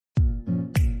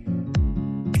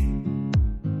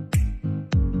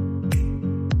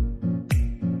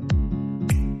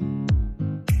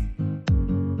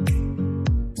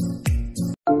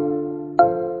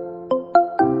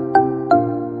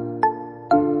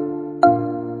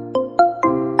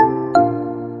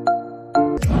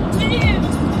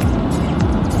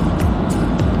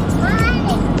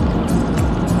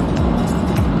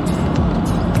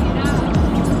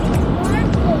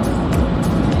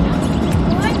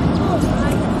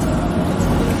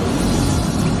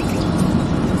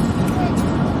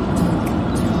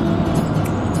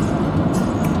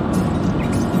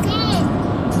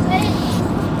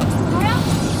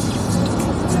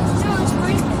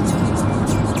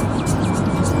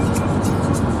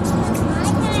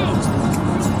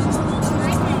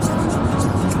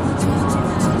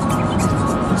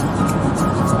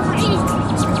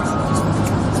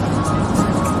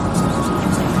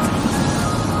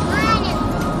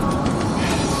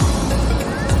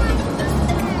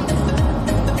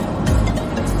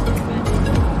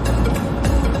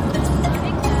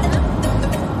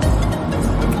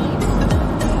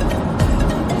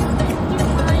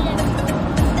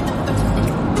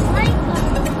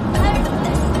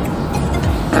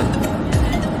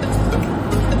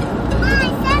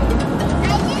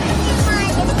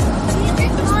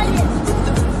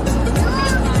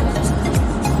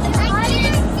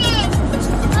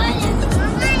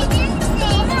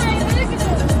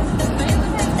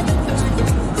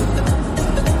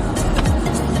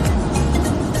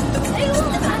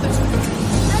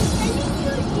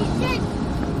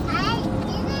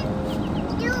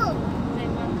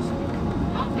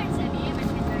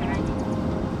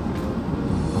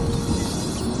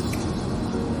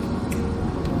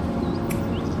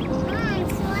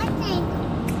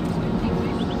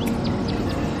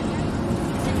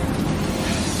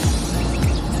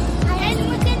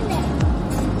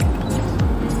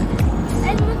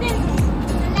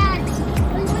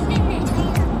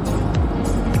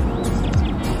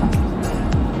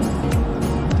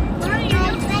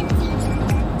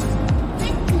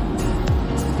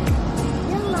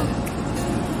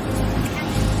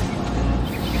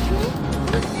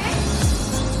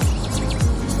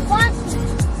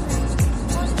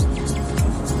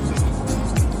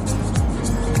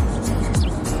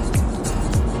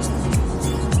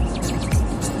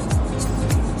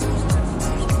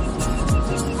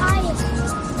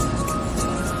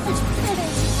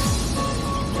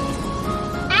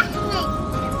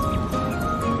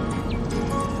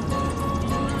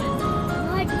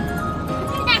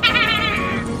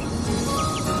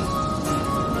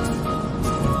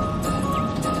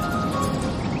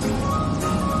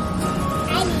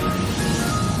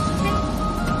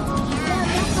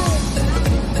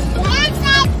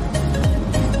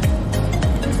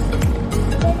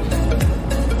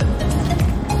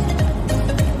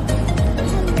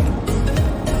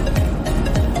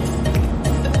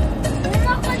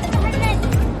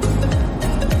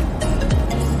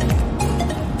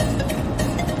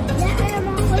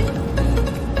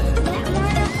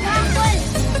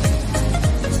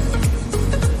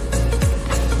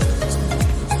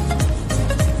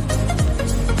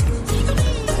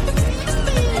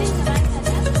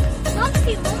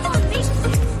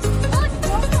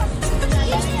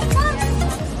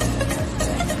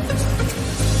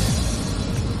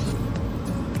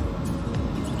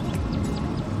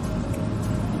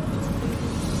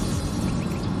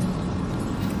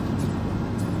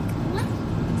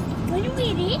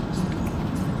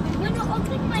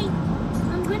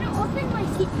open my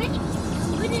secret.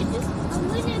 I'm gonna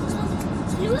go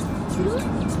through.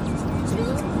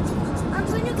 I'm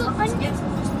gonna go under.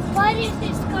 Why is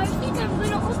this car seat? I'm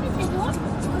gonna open the door.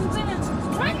 I'm gonna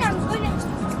run. I'm gonna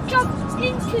jump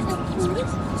into the pool.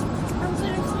 I'm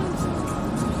gonna swim.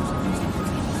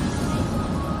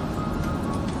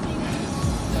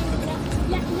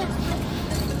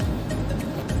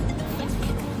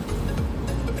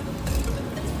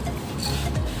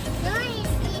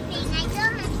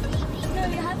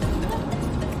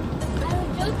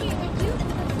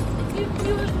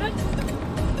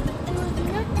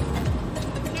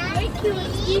 You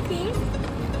were sleeping.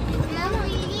 Mama,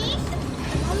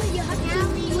 you have to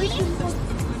wait for.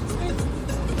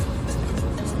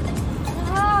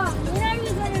 When are we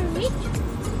gonna reach?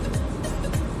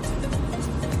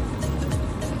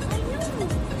 I know.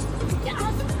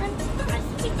 I'm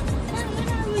asking. Mom, when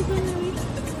are we gonna reach?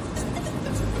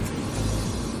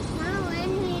 Mom, when are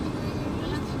we gonna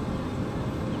reach?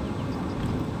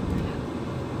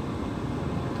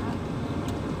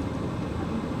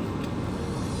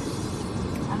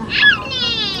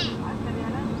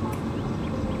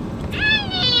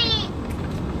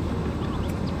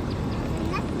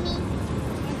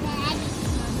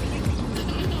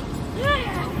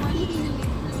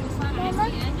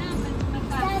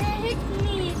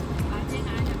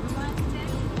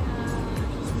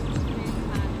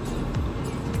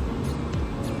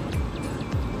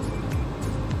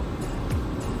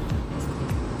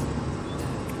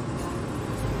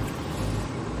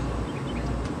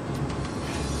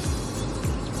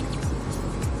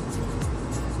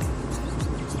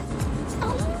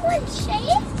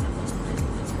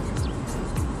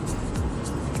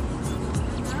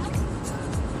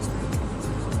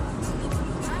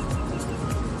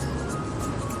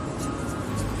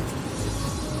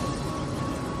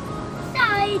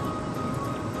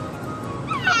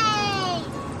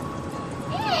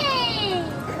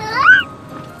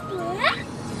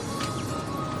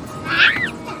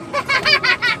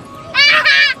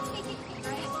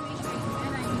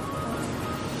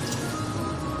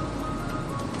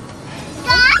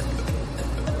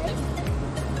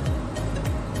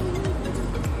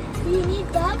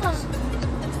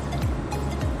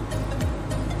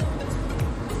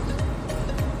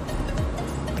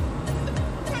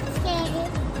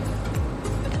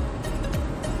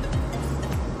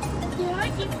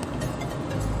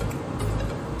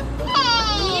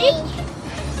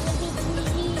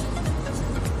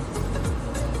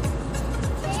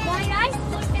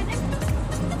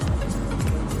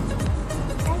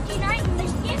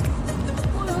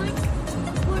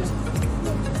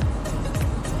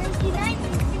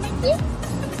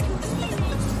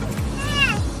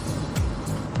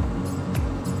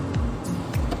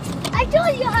 I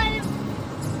told you how to.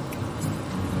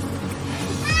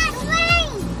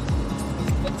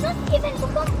 It's not even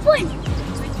become fun.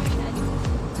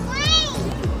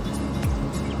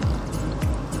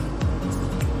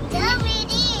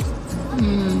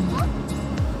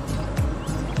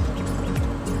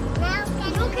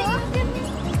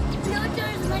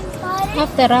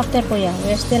 After kuya,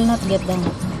 we're still not get done.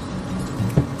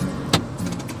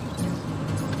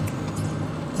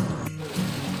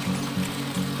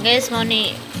 Guys,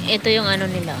 Moni, ito yung ano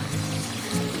nila.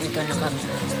 Ito na kami.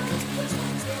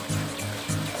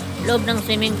 Loob ng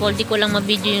swimming pool. Di ko lang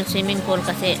ma-video yung swimming pool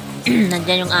kasi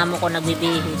nandyan yung amo ko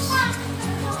nagbibihis.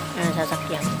 Ano,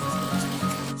 sasakyan.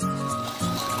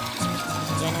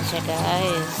 Yan na siya,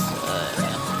 guys.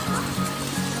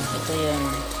 Ito yun.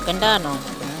 Ganda, no?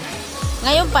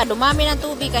 Ngayon pa, dumami ng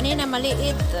tubig. Kanina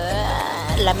maliit.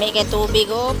 Lamig ang tubig,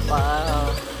 oh.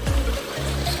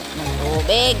 Ng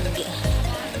tubig.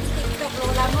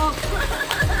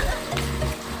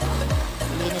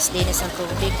 Linis-linis ang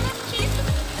tubig.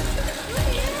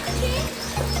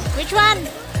 Which one?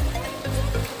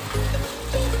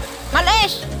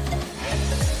 Malish!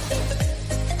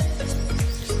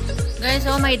 Guys,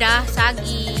 oh my da,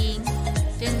 saging.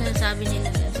 Ito yung sinasabi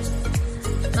nila.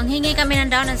 Manghingi kami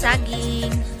ng daw ng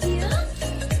saging.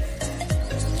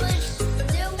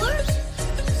 There were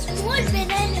small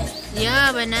bananas.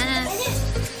 Yeah, bananas.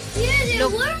 Yeah, there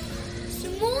were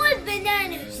small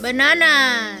bananas.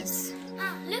 Bananas.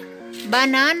 Look.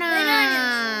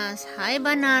 Bananas. Hi,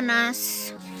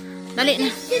 bananas. Dali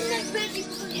na. This is red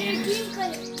green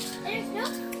color. There's no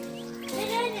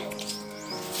bananas.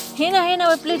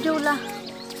 Hina, we play Jola.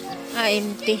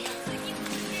 Empty.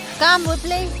 Come, we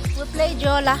play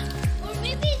Jola. Or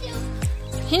maybe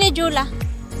Hini Jola.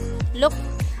 Look.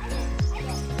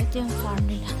 Ito yung farm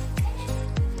nila.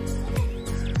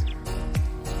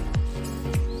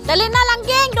 Dali na lang,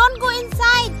 gang. Don't go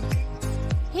inside.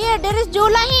 there is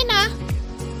Julahin, ah.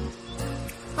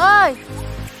 Hoy.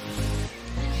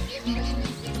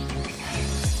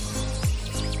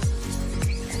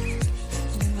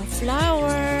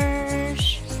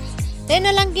 Flowers. Then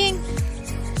na lang ging.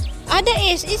 Ada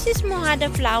is mo ada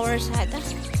flowers ada.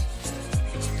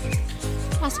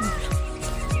 Mas mo.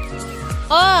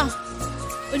 Oh.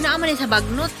 Una man sa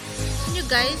bagnot. You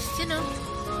guys, you know.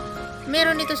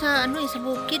 Meron ito sa ano, sa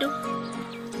bukid oh.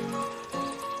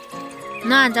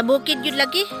 Nan, sa bukid yun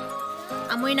lagi.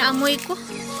 Amoy na amoy ko.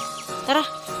 Tara,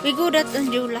 we go that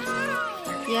Jula.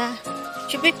 Yeah.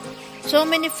 Chipik. So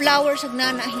many flowers ag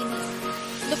nanahin.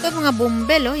 Look at mga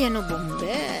bumbel, oh. Yan o,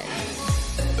 bumbel.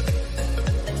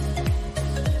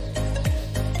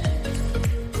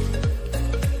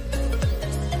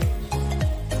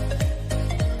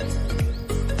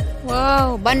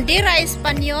 Wow, bandera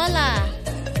Espanyola.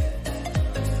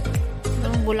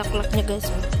 Ang bulaklak niya, guys.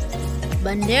 Oh.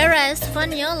 Bandera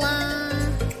Espanyola.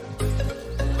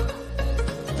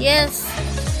 Yes.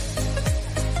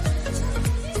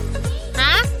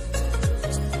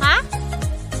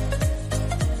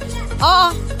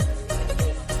 Oh.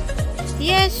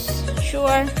 Yes,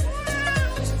 sure.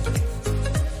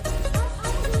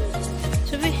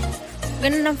 Sabi,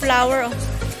 ganun ang flower, oh.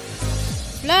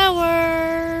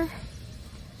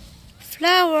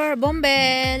 Flower,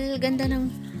 bombel. Ganda ng,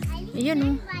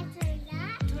 ayan, oh.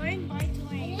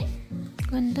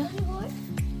 Ganda.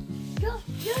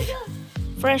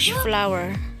 Fresh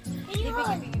flower.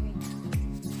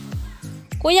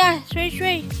 Kuya,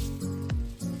 sway.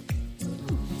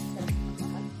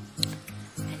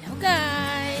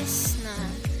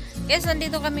 Guys,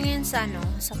 nandito kami ngayon sa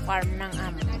sa farm ng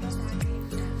amo.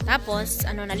 Tapos,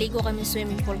 naligo kami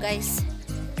swimming pool, guys.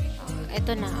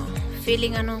 Ito na,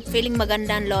 feeling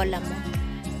maganda ang lola mo.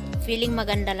 Feeling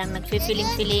maganda lang,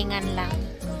 nagfi-feelingan lang.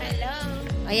 Hello.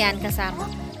 Ayan, kasama.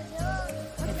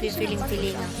 Nagfi-feelingan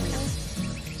ko lang.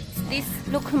 Please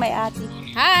look my ate.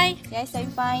 Hi. Yes,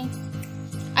 I'm fine.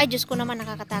 Ay, Diyos ko naman,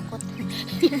 nakakatakot.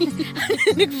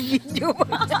 Nag-video.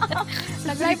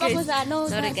 Nag-live ako sa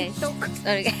Sorry, guys.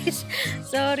 Sorry, guys.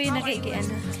 Sorry,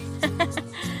 nakikiano.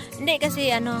 Hindi,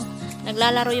 kasi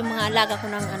naglalaro yung mga alaga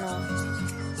ko ng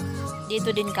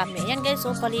dito din kami. Yan, guys,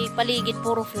 so paligid,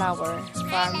 puro flower.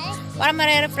 Para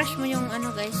mare-refresh mo yung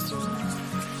guys. Yung,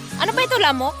 ano ba ito,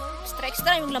 lamok?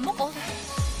 Extra yung lamok, oh.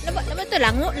 Ano ba ito,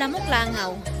 lamok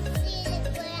langaw?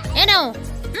 Yan, oh.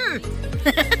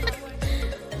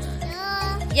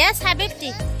 Yes,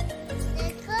 Habibti.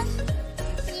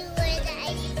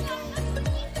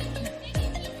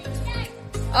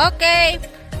 Okay.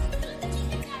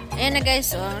 Ayan na,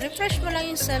 guys. Oh, refresh mo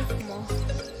lang yung self mo.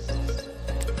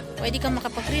 Pwede kang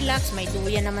makapag-relax. May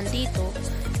duyan naman dito.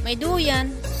 May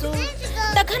duyan. So,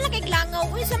 daghan na kay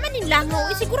langaw. Uy, sa manin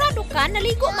langaw. Sigurado ka.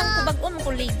 Naligo man ko. Bago man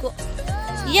ko ligo.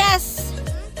 Yes.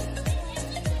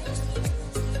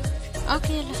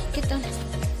 Okay, kita na.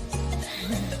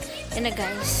 Yan na,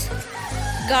 guys.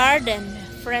 Garden.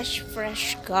 Fresh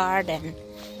garden.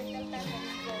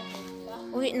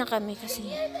 Uwi na kami kasi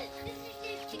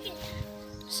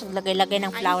so, lagay-lagay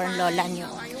ng flower ang lola nyo.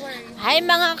 Hi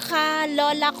mga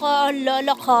ka-lola ko,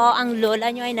 lolo ko. Ang lola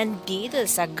nyo ay nandito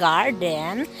sa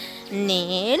garden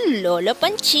ni Lolo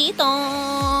Panchito.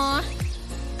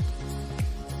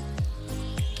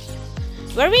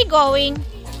 Where are we going?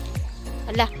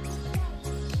 Ala.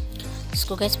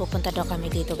 So guys, pupunta daw kami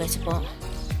dito, guys, po.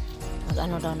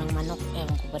 Mag-ano daw ng manok.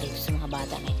 Ewan ko ba dito sa mga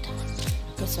bata na ito.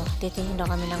 Okay, so titingin daw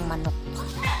kami ng manok.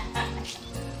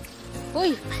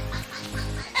 Uy!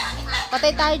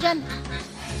 Patay tayo dyan.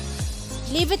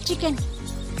 Leave it, chicken.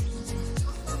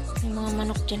 May mga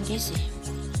manok dyan, guys, eh.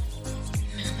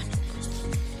 Mga manok.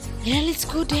 Yeah, let's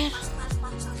go there.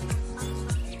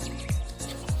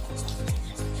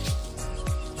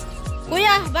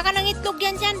 Kuya, baka nang itlog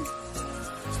yan dyan.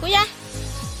 Kuya,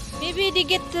 maybe they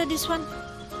get this one.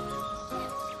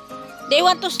 They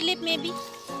want to sleep, maybe.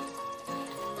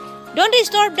 Don't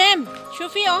disturb them,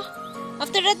 Shufi, oh.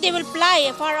 After that, they will fly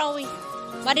far away.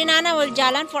 Marinana will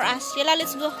jalan for us. Yala,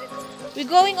 let's go. We're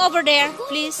going over there,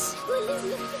 please.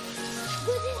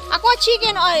 Ako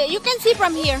chicken, oh, you can see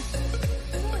from here.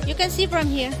 You can see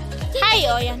from here. Hi,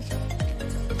 oh, yan.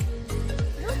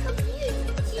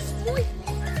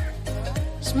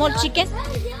 Small chicken.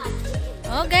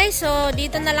 Oh, guys, so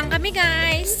dito na lang kami,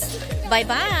 guys.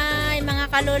 Bye-bye,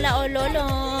 mga kalola o lolo.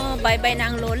 Bye-bye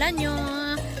na ang lola nyo.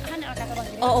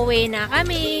 Uuwi na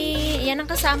kami. Yan ang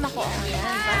kasama ko. Oh, yan,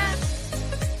 bye.